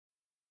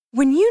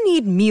When you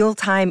need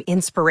mealtime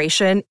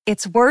inspiration,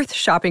 it's worth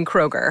shopping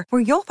Kroger,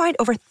 where you'll find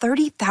over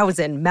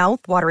 30,000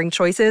 mouth-watering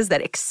choices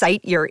that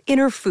excite your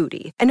inner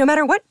foodie. And no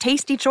matter what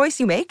tasty choice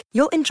you make,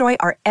 you'll enjoy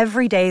our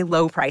everyday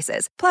low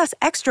prices, plus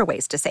extra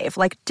ways to save,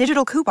 like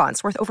digital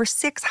coupons worth over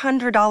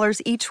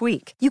 $600 each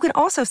week. You can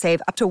also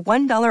save up to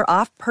 $1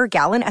 off per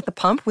gallon at the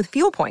pump with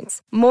fuel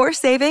points. More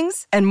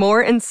savings and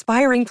more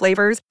inspiring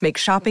flavors make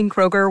shopping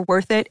Kroger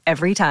worth it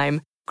every time.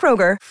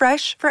 Kroger,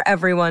 fresh for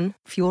everyone.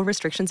 Fuel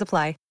restrictions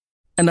apply.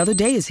 Another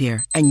day is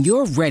here, and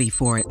you're ready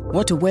for it.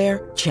 What to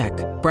wear? Check.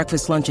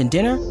 Breakfast, lunch, and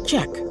dinner?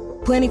 Check.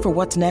 Planning for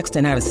what's next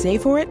and how to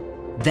save for it?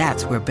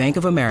 That's where Bank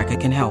of America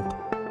can help.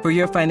 For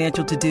your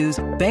financial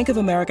to-dos, Bank of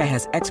America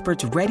has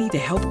experts ready to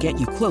help get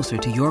you closer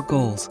to your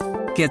goals.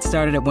 Get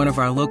started at one of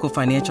our local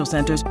financial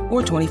centers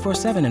or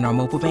 24/7 in our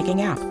mobile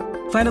banking app.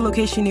 Find a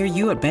location near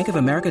you at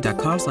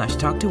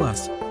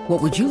bankofamerica.com/talktous.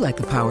 What would you like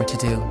the power to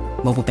do?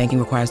 Mobile banking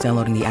requires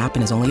downloading the app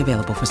and is only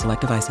available for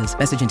select devices.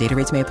 Message and data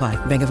rates may apply.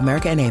 Bank of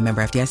America N.A.,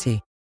 member FDIC.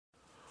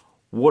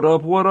 What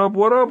up, what up,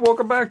 what up?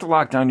 Welcome back to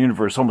Lockdown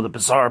Universe, home of the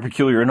bizarre,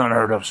 peculiar, and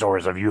unheard of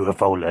stories of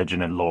UFO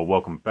legend and lore.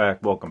 Welcome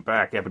back, welcome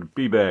back. Happy to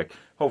be back.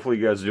 Hopefully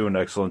you guys are doing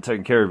excellent,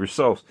 taking care of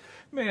yourselves.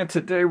 Man,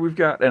 today we've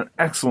got an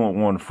excellent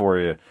one for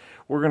you.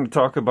 We're going to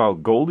talk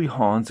about Goldie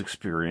Hawn's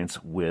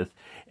experience with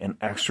an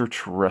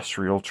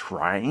extraterrestrial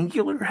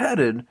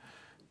triangular-headed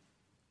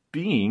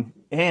being,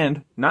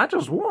 and not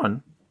just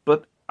one,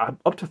 but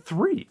up to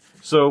three.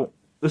 So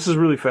this is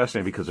really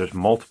fascinating because there's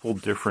multiple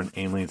different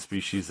alien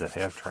species that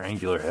have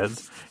triangular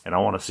heads, and I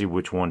want to see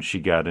which one she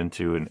got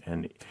into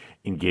and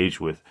engaged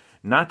with.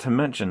 Not to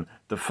mention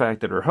the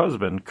fact that her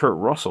husband, Kurt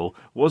Russell,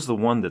 was the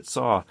one that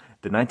saw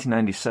the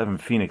 1997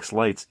 Phoenix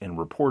Lights and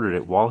reported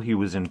it while he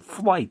was in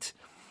flight.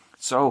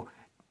 So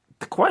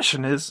the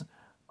question is,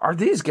 are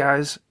these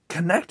guys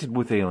connected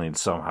with aliens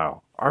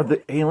somehow? Are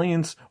the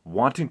aliens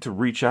wanting to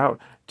reach out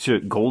to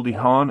Goldie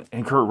Hawn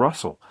and Kurt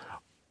Russell?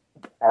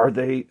 Are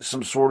they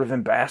some sort of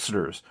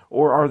ambassadors?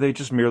 Or are they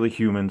just merely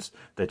humans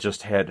that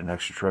just had an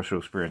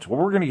extraterrestrial experience? Well,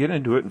 we're going to get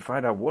into it and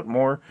find out what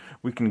more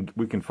we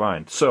can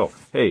find. So,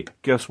 hey,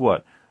 guess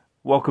what?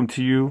 Welcome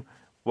to you.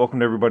 Welcome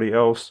to everybody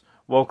else.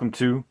 Welcome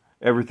to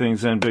Everything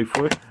Zen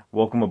Bigfoot.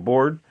 Welcome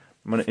aboard.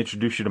 I'm going to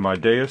introduce you to my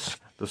dais.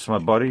 This is my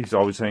buddy. He's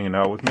always hanging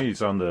out with me.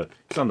 He's on the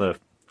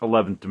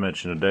 11th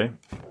dimension today.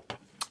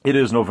 It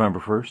is November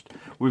 1st.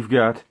 We've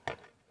got,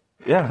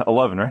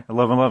 11, right?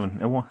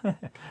 11. All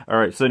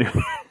right, so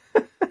anyway.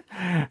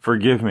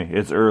 Forgive me,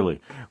 it's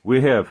early.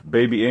 We have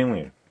Baby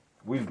Alien.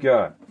 We've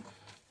got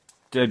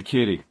Dead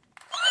Kitty.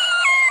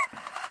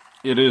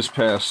 It is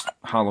past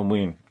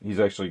Halloween. He's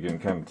actually getting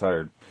kind of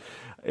tired.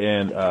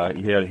 And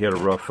he had a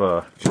rough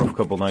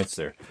couple nights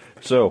there.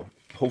 So,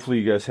 hopefully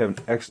you guys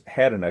haven't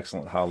had an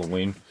excellent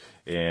Halloween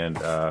and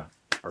are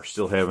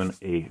still having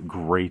a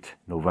great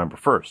November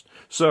 1st.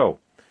 So,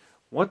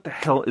 what the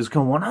hell is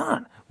going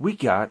on? We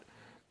got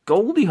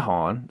Goldie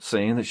Hawn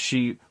saying that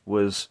she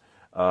was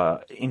she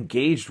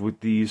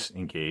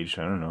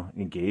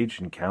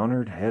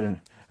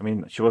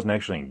wasn't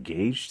actually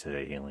engaged to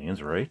the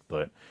aliens, right?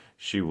 But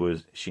she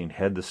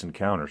had this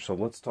encounter. So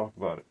let's talk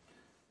about it.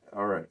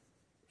 All right.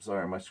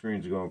 Sorry, my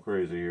screen's going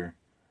crazy here.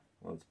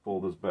 Let's pull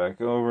this back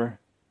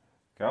over.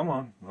 Come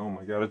on. Oh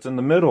my God, it's in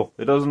the middle.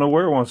 It doesn't know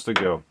where it wants to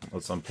go.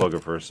 Let's unplug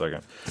it for a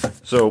second.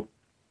 So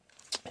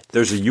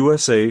there's a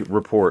USA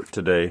report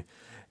today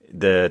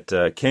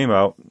that came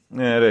out.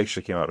 It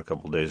actually came out a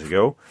couple days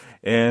ago.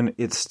 And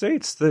it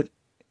states that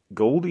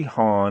Goldie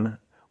Hawn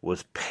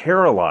was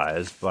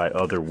paralyzed by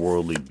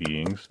otherworldly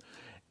beings.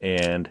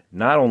 And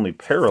not only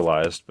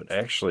paralyzed, but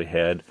actually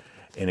had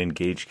an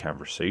engaged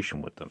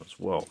conversation with them as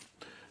well.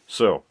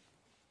 So,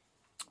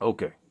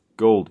 okay,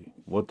 Goldie,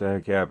 what the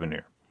heck happened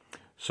here?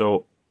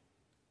 So,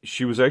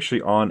 she was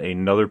actually on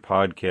another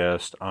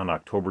podcast on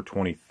October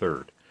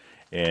 23rd.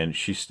 And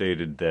she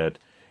stated that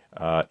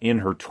in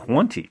her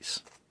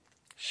 20s,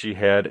 she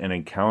had an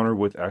encounter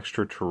with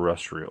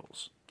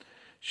extraterrestrials.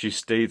 She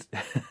states,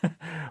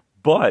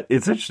 but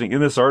it's interesting,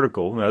 in this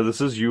article, now this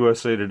is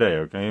USA Today,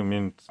 okay? I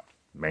mean, it's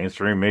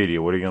mainstream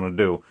media, what are you going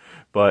to do?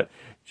 But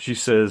she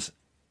says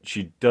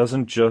she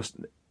doesn't just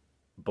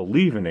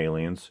believe in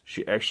aliens,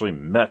 she actually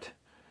met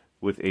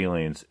with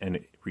aliens and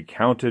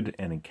recounted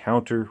an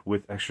encounter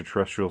with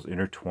extraterrestrials in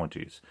her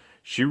 20s.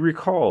 She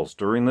recalls,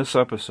 during this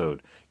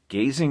episode,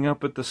 gazing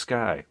up at the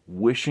sky,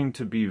 wishing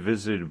to be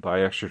visited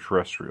by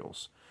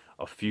extraterrestrials.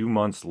 A few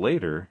months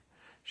later,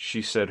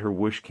 she said her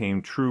wish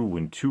came true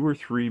when 2 or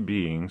 3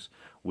 beings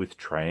with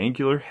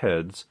triangular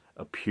heads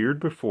appeared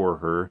before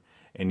her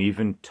and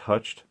even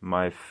touched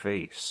my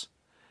face.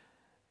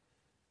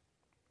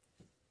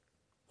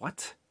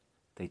 What?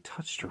 They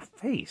touched her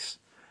face?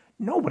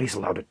 Nobody's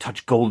allowed to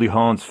touch Goldie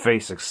Hawn's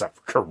face except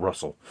for Kurt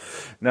Russell.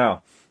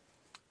 Now,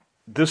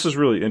 this is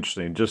really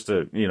interesting, just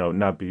to,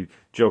 not be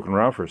joking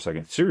around for a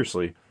second.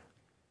 Seriously,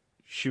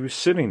 she was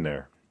sitting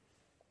there.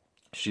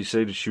 She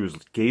said that she was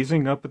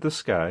gazing up at the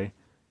sky,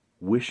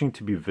 wishing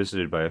to be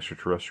visited by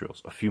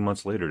extraterrestrials. A few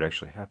months later, it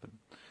actually happened.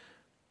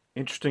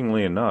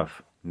 Interestingly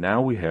enough,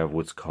 now we have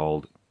what's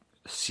called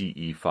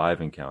CE5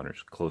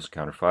 encounters, Close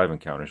Encounter 5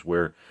 encounters,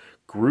 where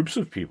groups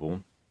of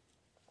people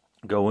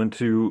go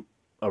into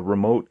a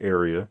remote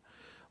area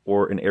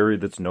or an area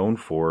that's known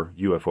for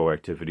UFO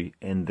activity,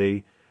 and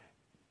they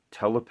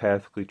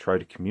telepathically try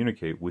to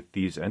communicate with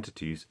these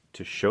entities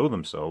to show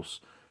themselves,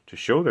 to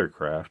show their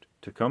craft,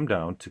 to come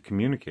down, to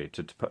communicate,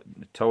 to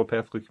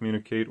telepathically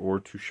communicate or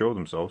to show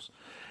themselves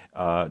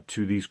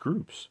to these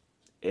groups.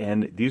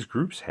 And these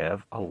groups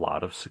have a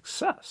lot of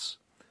success.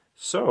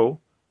 So,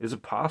 is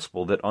it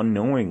possible that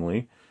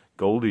unknowingly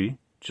Goldie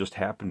just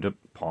happened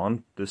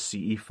upon the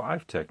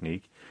CE5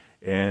 technique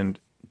and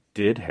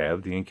did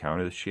have the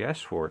encounter that she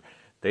asked for?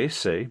 They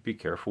say, be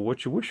careful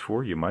what you wish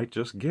for, you might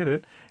just get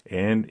it,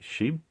 and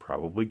she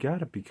probably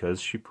got it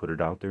because she put it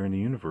out there in the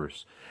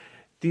universe.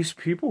 These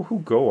people who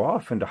go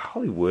off into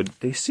Hollywood,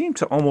 they seem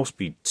to almost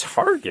be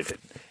targeted,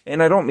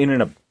 and I don't mean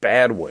in a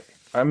bad way.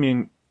 I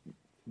mean,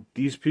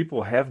 these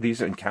people have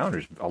these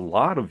encounters. A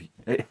lot of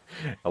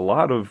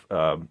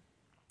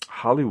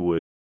Hollywood.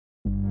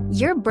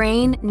 Your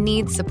brain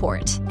needs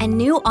support, and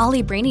new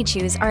Ollie Brainy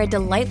Chews are a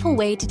delightful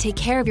way to take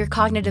care of your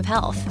cognitive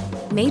health.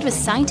 Made with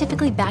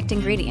scientifically backed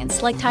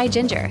ingredients like Thai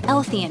ginger,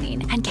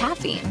 L-theanine, and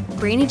caffeine,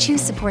 Brainy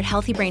Chews support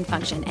healthy brain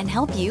function and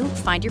help you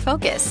find your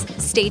focus,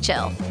 stay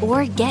chill,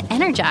 or get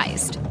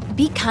energized.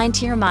 Be kind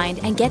to your mind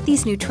and get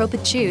these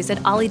nootropic chews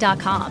at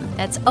ollie.com.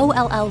 That's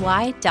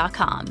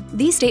OLLY.com.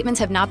 These statements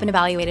have not been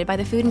evaluated by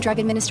the Food and Drug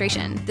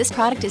Administration. This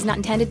product is not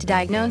intended to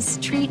diagnose,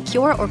 treat,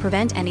 cure, or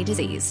prevent any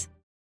disease.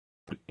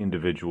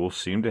 Individuals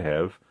seem to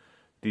have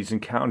these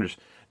encounters.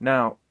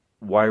 Now,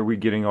 why are we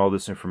getting all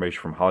this information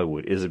from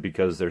Hollywood? Is it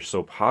because they're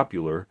so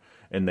popular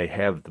and they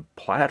have the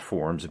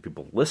platforms and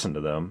people listen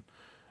to them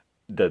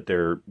that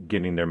they're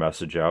getting their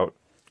message out?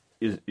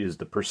 Is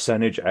the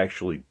percentage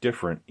actually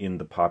different in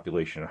the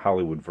population in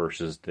Hollywood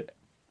versus the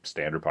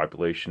standard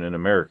population in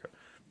America?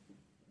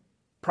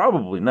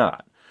 Probably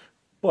not.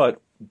 But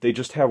they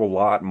just have a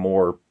lot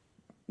more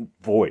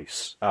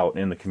voice out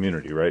in the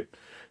community, right?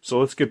 So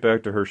let's get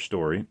back to her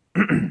story.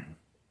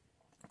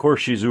 Of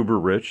course, she's uber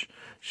rich.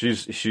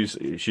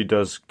 She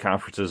does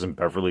conferences in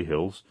Beverly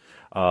Hills,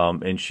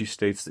 and she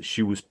states that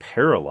she was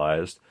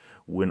paralyzed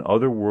when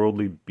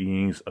otherworldly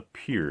beings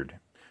appeared.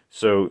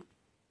 So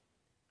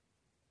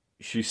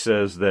she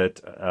says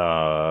that,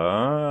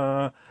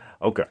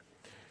 okay,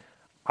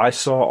 I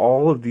saw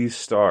all of these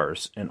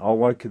stars, and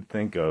all I could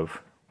think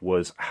of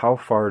was, how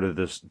far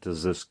does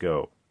this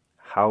go?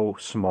 How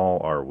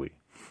small are we?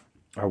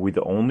 Are we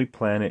the only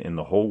planet in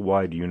the whole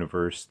wide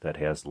universe that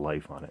has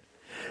life on it?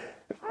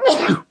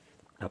 I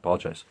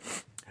apologize.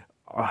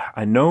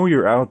 I know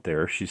you're out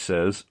there, she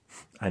says.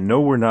 I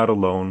know we're not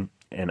alone,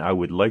 and I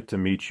would like to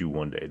meet you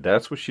one day.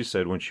 That's what she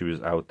said when she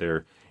was out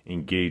there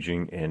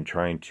engaging and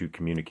trying to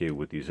communicate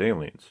with these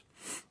aliens.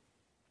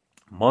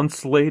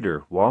 Months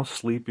later, while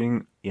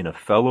sleeping in a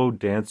fellow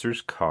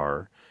dancer's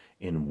car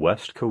in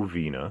West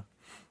Covina,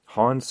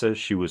 Hahn says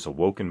she was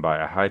awoken by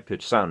a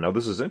high-pitched sound. Now,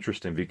 this is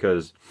interesting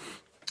because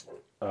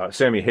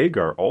Sammy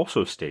Hagar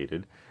also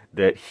stated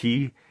that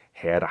he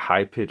had a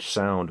high-pitched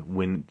sound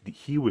when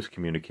he was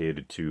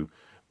communicated to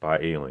by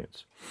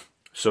aliens.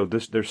 So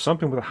there's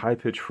something with a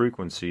high-pitched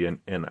frequency,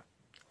 and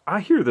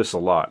I hear this a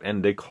lot,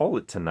 and they call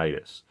it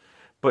tinnitus.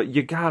 But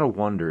you gotta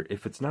wonder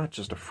if it's not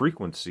just a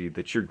frequency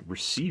that you're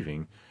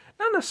receiving,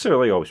 not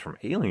necessarily always from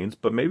aliens,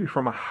 but maybe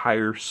from a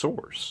higher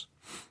source.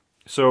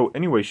 So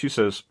anyway, she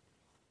says,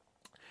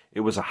 it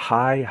was a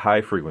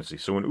high frequency,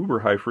 so an uber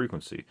high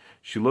frequency.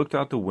 She looked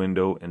out the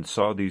window and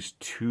saw these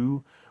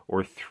 2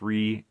 or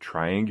 3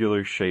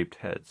 triangular-shaped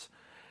heads.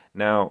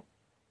 Now,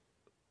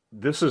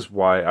 this is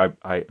why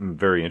I am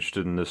very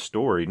interested in this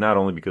story, not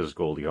only because it's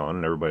Goldie Hawn,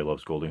 and everybody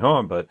loves Goldie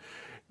Hawn, but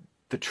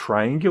the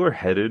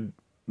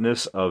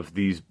triangular-headedness of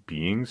these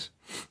beings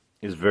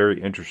is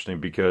very interesting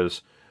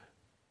because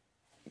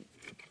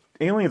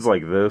aliens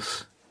like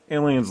this,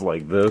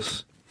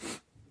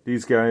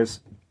 these guys,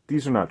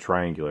 these are not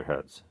triangular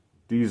heads.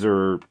 These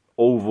are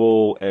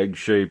oval,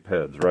 egg-shaped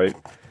heads, right?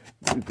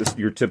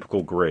 Your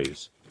typical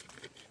grays.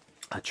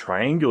 A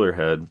triangular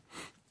head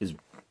is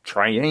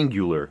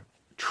triangular.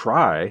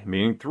 Tri,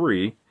 meaning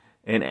 3,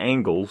 and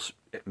angles,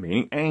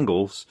 meaning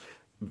angles.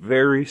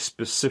 Very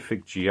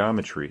specific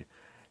geometry.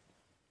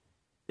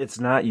 It's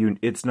not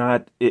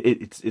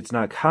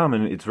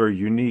common. It's very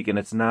unique, and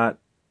it's not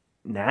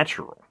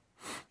natural.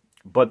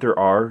 But there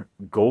are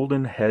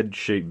golden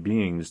head-shaped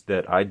beings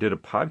that I did a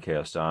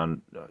podcast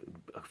on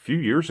a few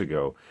years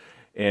ago,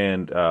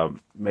 and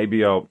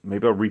maybe I'll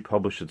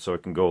republish it so I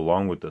can go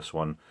along with this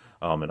one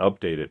and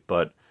update it.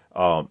 But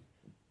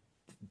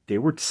they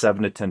were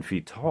 7 to 10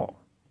 feet tall.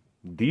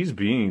 These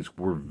beings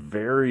were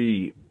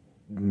very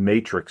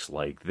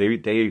Matrix-like.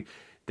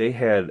 They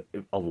had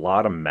a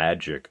lot of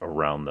magic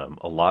around them,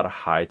 a lot of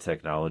high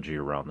technology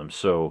around them.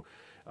 So,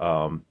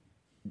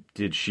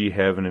 did she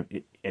have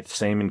an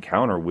same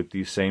encounter with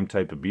these same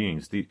type of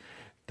beings?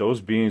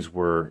 Those beings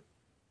were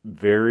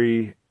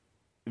very,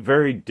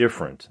 very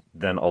different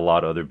than a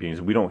lot of other beings.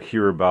 We don't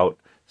hear about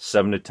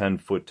 7 to 10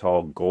 foot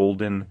tall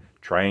golden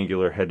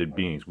triangular headed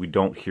beings. We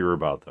don't hear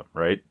about them,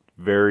 right?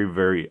 very,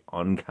 very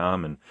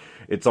uncommon.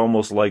 It's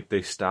almost like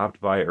they stopped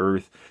by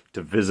Earth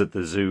to visit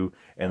the zoo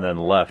and then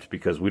left,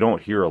 because we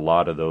don't hear a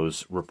lot of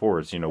those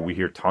reports. You know, we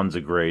hear tons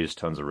of Greys,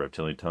 tons of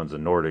Reptilian, tons of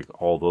Nordic,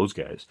 all those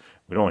guys.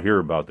 We don't hear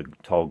about the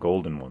tall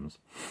golden ones.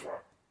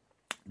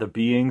 The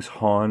beings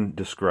Han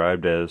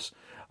described as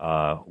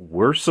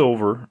were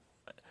silver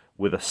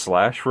with a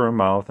slash for a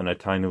mouth and a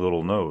tiny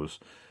little nose.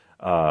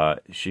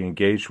 She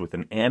engaged in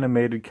an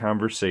animated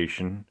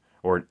conversation,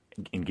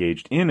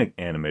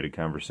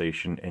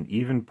 and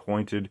even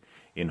pointed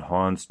in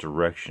Han's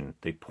direction.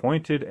 They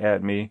pointed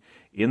at me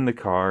in the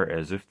car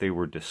as if they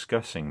were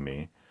discussing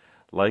me,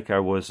 like I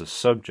was a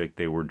subject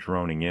they were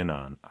droning in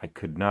on. I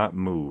could not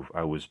move.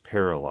 I was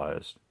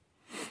paralyzed.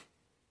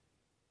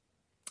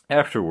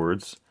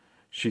 Afterwards,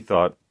 she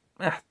thought,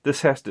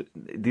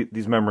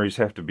 these memories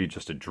have to be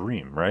just a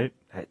dream, right?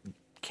 It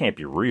can't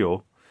be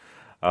real.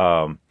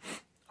 Han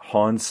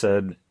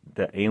said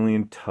that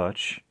alien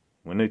touch,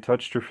 when they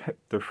touched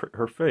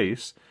her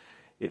face,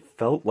 it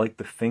felt like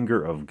the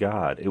finger of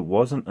God. It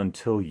wasn't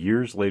until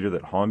years later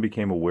that Han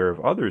became aware of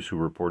others who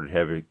reported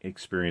having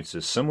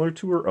experiences similar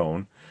to her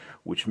own,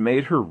 which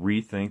made her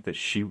rethink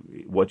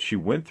what she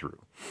went through.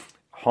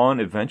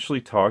 Han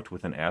eventually talked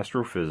with an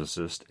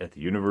astrophysicist at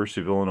the University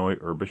of Illinois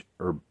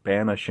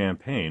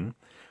Urbana-Champaign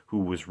who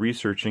was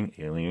researching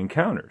alien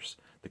encounters.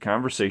 The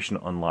conversation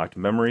unlocked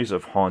memories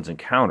of Han's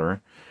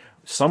encounter,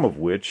 some of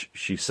which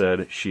she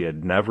said she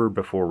had never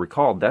before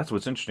recalled. That's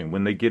what's interesting.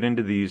 When they get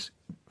into these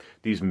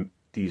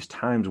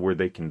times where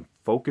they can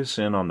focus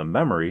in on the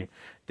memory,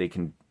 they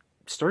can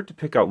start to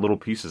pick out little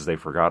pieces they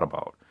forgot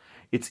about.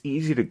 It's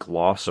easy to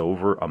gloss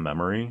over a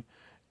memory,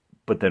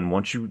 but then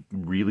once you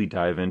really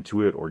dive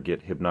into it or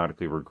get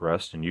hypnotically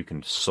regressed and you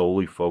can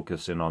solely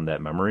focus in on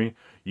that memory,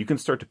 you can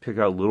start to pick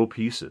out little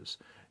pieces,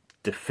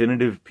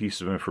 definitive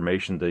pieces of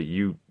information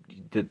that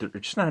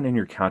they're just not in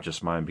your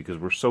conscious mind because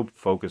we're so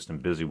focused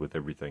and busy with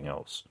everything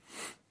else.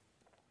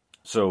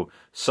 So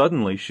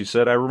suddenly she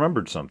said, I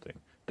remembered something.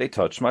 They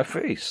touched my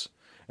face,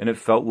 and it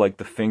felt like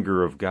the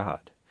finger of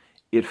God.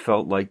 It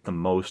felt like the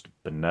most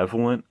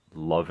benevolent,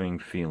 loving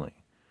feeling.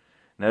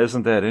 Now,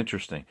 isn't that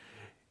interesting?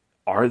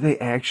 Are they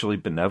actually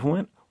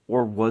benevolent,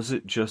 or was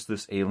it just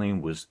this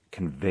alien was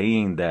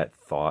conveying that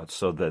thought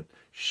so that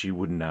she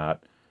would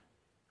not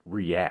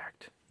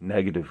react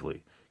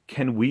negatively?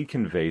 Can we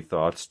convey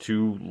thoughts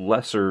to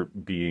lesser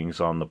beings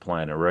on the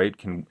planet, right?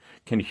 Can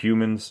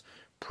humans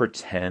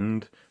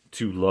pretend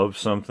to love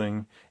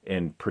something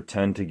and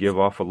pretend to give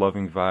off a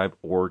loving vibe,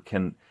 or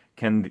can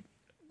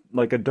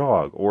like a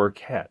dog or a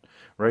cat,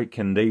 right?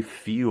 Can they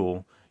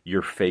feel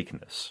your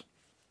fakeness?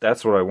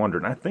 That's what I wonder,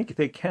 and I think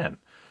they can.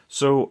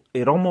 So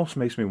it almost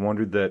makes me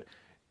believe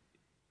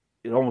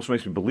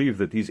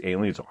that these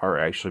aliens are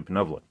actually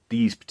benevolent.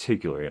 These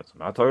particular aliens. I'm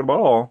not talking about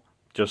all,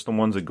 just the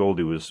ones that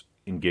Goldie was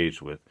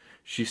engaged with.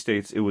 She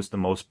states it was the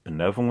most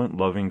benevolent,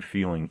 loving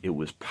feeling. It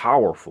was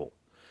powerful,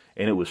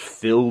 and it was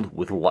filled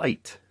with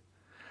light.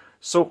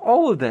 So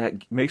all of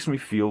that makes me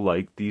feel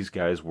like these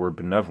guys were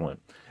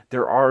benevolent.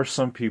 There are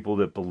some people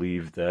that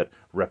believe that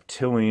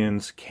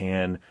reptilians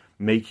can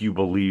make you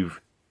believe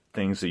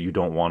things that you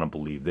don't want to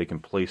believe. They can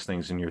place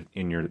things in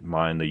your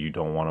mind that you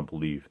don't want to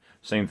believe.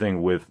 Same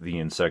thing with the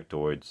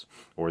insectoids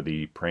or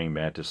the praying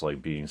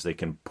mantis-like beings. They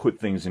can put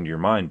things into your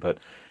mind, but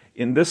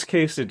in this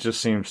case, it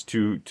just seems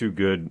too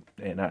good,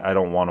 and I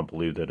don't want to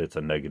believe that it's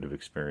a negative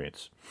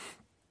experience.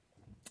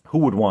 Who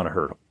would want to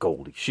hurt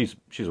Goldie? She's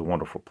a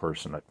wonderful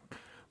person. I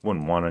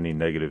wouldn't want any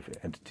negative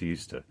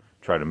entities to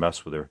try to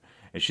mess with her.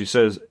 And she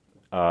says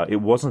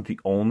it wasn't the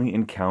only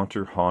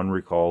encounter Han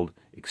recalled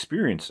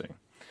experiencing.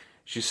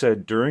 She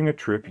said during a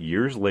trip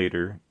years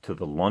later to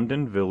the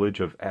London village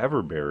of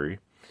Avebury,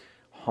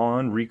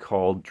 Han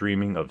recalled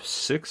dreaming of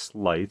 6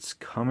 lights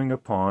coming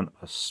upon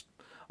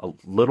a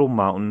little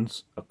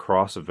mountains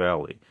across a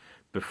valley.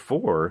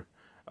 Before,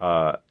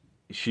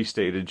 she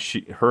stated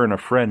her and a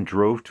friend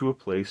drove to a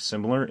place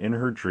similar in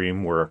her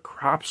dream where a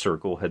crop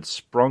circle had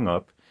sprung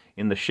up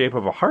in the shape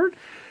of a heart.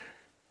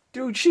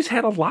 Dude, she's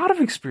had a lot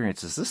of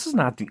experiences. This is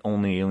not the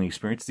only alien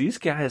experience. These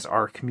guys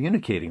are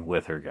communicating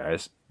with her,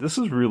 guys. This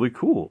is really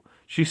cool.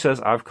 She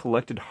says, I've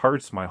collected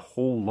hearts my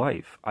whole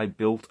life. I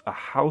built a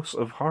house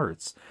of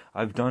hearts.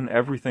 I've done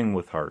everything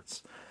with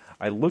hearts.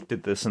 I looked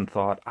at this and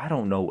thought, I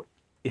don't know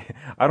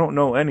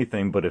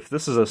anything, but if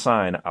this is a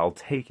sign, I'll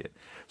take it.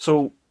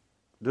 So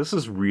this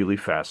is really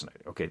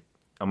fascinating. Okay,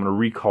 I'm going to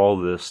recall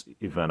this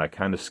event. I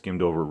kind of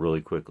skimmed over it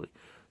really quickly.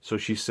 So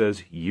she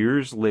says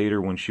years later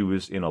when she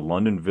was in a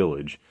London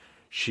village,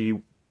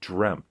 she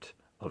dreamt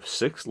of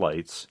 6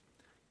 lights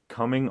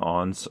coming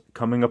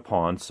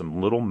upon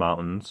some little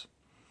mountains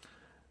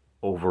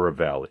over a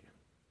valley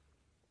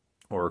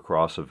or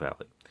across a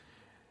valley.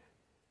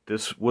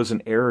 This was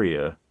an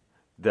area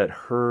that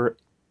her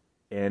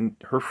and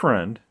her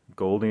friend,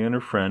 Goldie and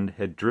her friend,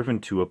 had driven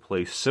to a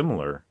place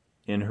similar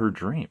in her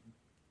dream,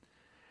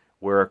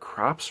 where a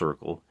crop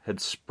circle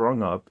had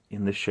sprung up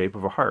in the shape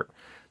of a heart.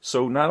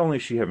 So not only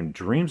is she having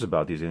dreams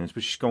about these aliens,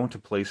 but she's going to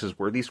places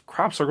where these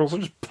crop circles are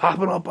just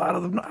popping up out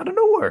of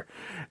nowhere.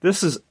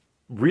 This is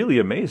really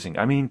amazing.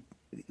 I mean,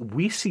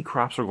 we see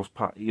crop circles,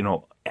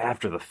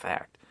 after the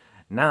fact,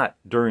 not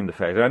during the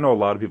fact. And I know a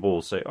lot of people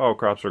will say, oh,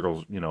 crop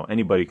circles,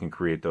 anybody can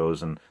create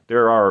those. And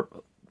there are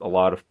a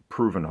lot of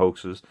proven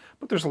hoaxes,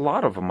 but there's a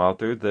lot of them out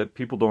there that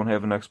people don't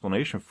have an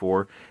explanation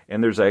for.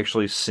 And there's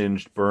actually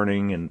singed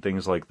burning and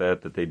things like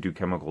that they do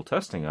chemical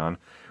testing on,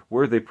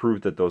 where they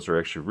prove that those are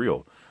actually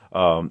real,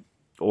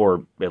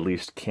 or at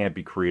least can't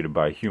be created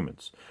by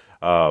humans.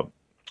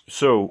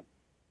 So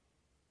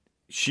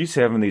she's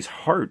having these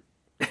heart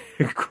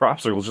crop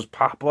circles just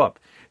pop up.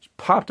 It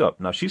popped up.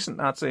 Now, she's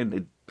not saying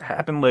it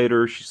happened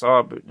later, she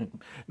saw it, but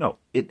no,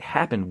 it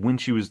happened when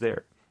she was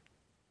there.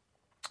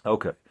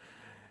 Okay.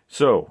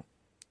 So,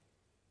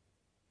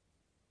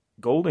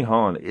 Goldie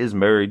Hawn is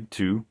married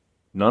to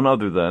none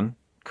other than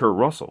Kurt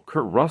Russell.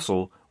 Kurt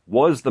Russell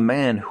was the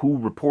man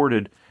who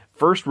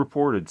first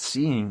reported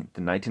seeing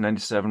the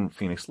 1997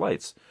 Phoenix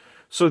Lights.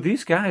 So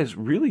these guys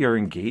really are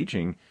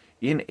engaging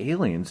in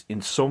aliens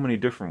in so many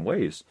different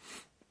ways.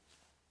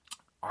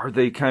 Are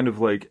they kind of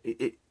like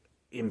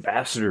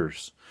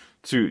ambassadors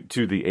to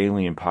the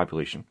alien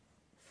population?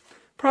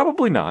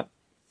 Probably not.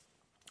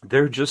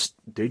 They just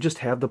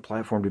have the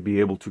platform to be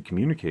able to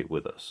communicate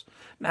with us.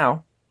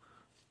 Now,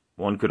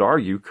 one could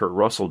argue Kurt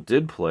Russell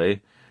did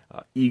play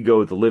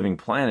Ego the Living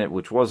Planet,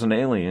 which was an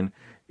alien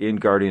in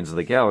Guardians of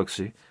the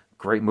Galaxy.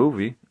 Great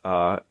movie.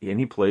 And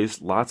he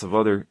plays lots of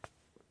other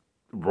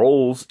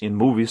roles in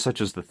movies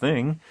such as The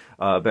Thing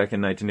back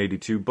in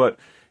 1982. But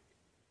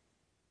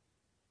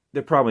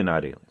they're probably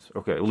not aliens.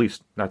 Okay, at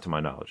least not to my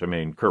knowledge. I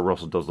mean, Kurt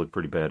Russell does look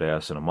pretty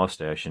badass in a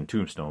mustache and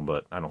Tombstone,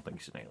 but I don't think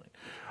he's an alien.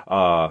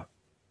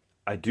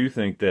 I do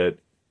think that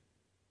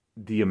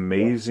the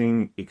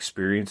amazing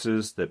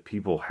experiences that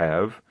people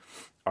have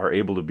are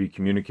able to be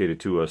communicated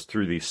to us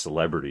through these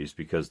celebrities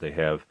because they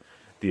have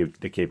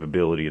the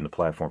capability and the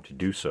platform to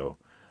do so.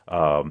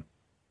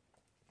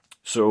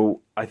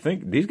 So I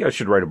think these guys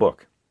should write a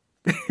book,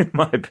 in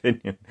my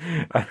opinion.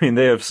 I mean,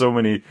 they have so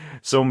many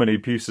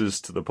pieces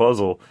to the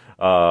puzzle.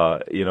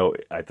 I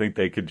think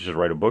they could just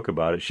write a book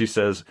about it. She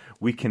says,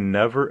 "We can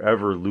never,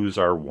 ever lose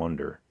our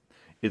wonder.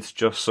 It's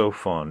just so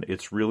fun.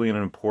 It's really an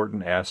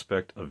important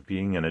aspect of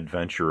being an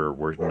adventurer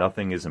where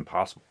nothing is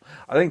impossible."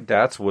 I think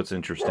that's what's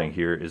interesting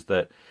here, is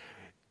that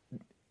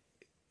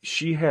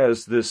she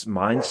has this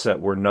mindset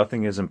where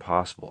nothing is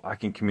impossible. I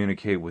can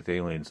communicate with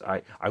aliens.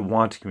 I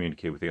want to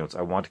communicate with aliens.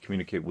 I want to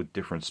communicate with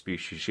different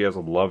species. She has a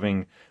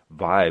loving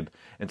vibe.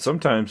 And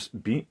sometimes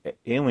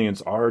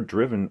aliens are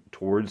driven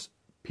towards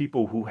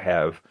people who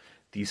have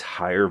these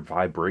higher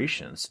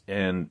vibrations,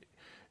 and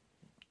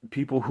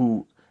people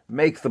who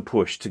make the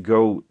push to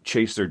go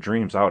chase their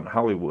dreams out in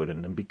Hollywood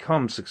and then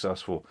become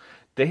successful.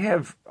 They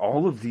have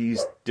all of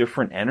these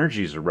different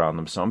energies around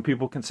them. Some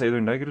people can say they're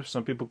negative,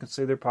 some people can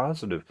say they're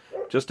positive.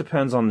 Just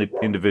depends on the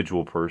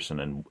individual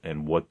person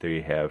and what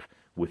they have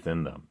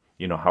within them.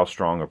 How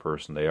strong a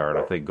person they are. And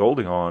I think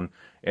Goldie Hawn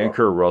and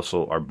Kurt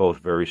Russell are both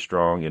very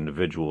strong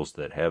individuals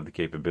that have the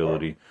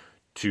capability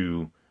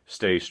to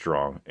stay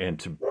strong and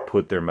to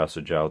put their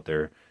message out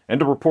there and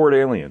to report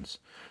aliens.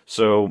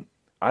 So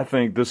I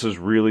think this is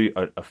really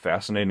a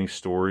fascinating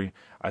story.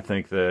 I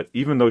think that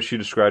even though she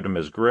described them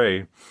as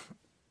gray,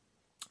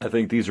 I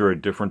think these are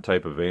a different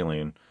type of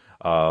alien.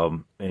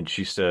 And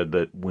she said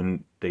that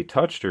when they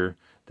touched her,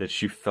 that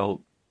she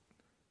felt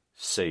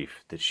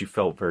safe, that she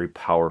felt very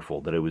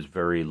powerful, that it was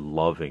very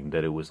loving,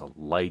 that it was a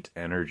light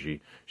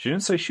energy. She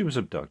didn't say she was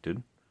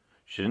abducted.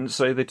 She didn't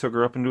say they took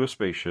her up into a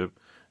spaceship.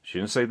 She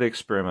didn't say they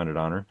experimented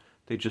on her.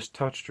 They just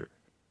touched her.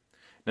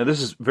 Now,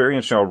 this is very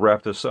interesting. I'll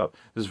wrap this up.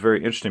 This is very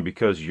interesting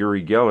because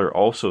Uri Geller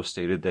also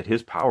stated that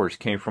his powers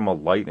came from a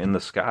light in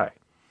the sky.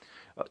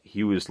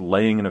 He was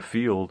laying in a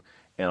field,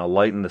 and a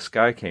light in the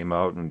sky came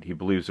out, and he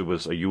believes it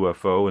was a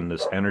UFO, and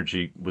this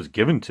energy was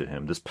given to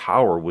him. This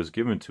power was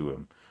given to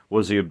him.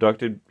 Was he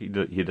abducted? He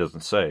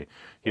doesn't say.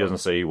 He doesn't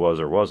say he was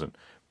or wasn't.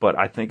 But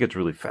I think it's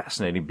really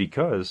fascinating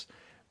because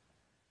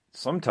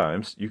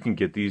sometimes you can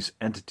get these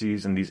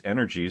entities and these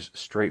energies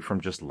straight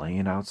from just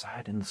laying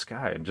outside in the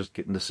sky and just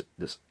getting this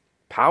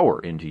power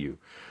into you.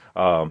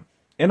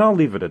 And I'll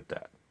leave it at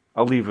that.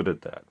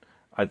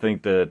 I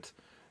think that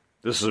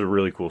this is a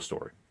really cool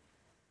story.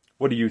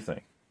 What do you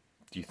think?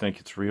 Do you think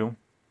it's real?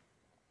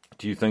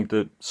 Do you think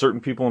that certain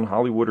people in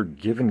Hollywood are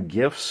given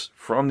gifts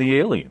from the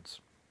aliens?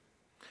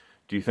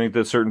 Do you think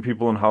that certain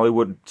people in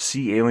Hollywood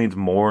see aliens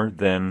more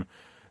than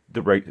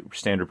the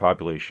standard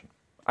population?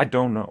 I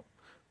don't know.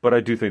 But I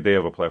do think they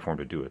have a platform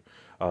to do it.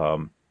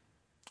 We'll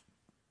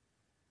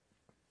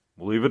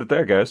leave it at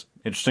that, guys.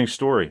 Interesting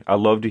story. I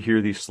love to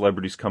hear these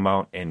celebrities come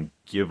out and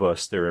give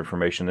us their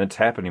information. It's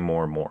happening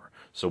more and more.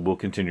 So we'll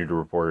continue to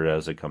report it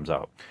as it comes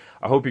out.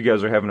 I hope you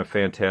guys are having a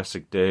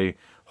fantastic day.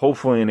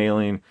 Hopefully an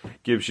alien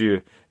gives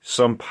you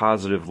some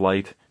positive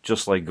light,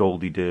 just like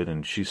Goldie did.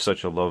 And she's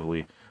such a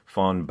lovely,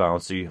 fun,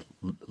 bouncy,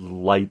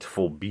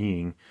 lightful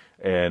being.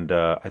 And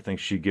I think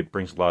she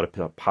brings a lot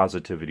of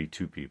positivity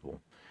to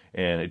people.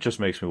 And it just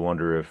makes me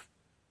wonder if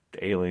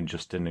the alien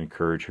just didn't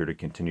encourage her to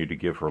continue to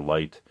give her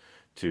light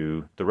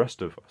to the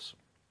rest of us.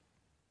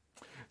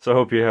 So I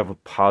hope you have a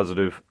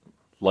positive,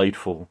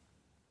 lightful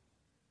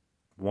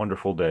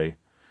wonderful day.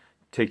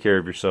 Take care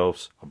of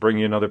yourselves. I'll bring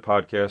you another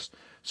podcast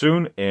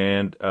soon.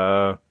 And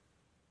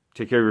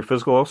take care of your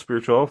physical health,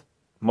 spiritual health,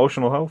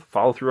 emotional health.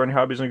 Follow through on your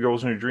hobbies and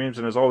goals and your dreams.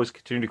 And as always,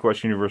 continue to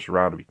question the universe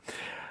around me.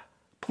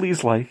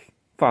 Please like,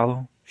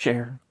 follow,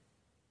 share,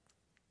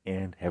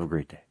 and have a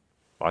great day.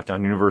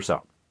 Lockdown Universe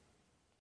out.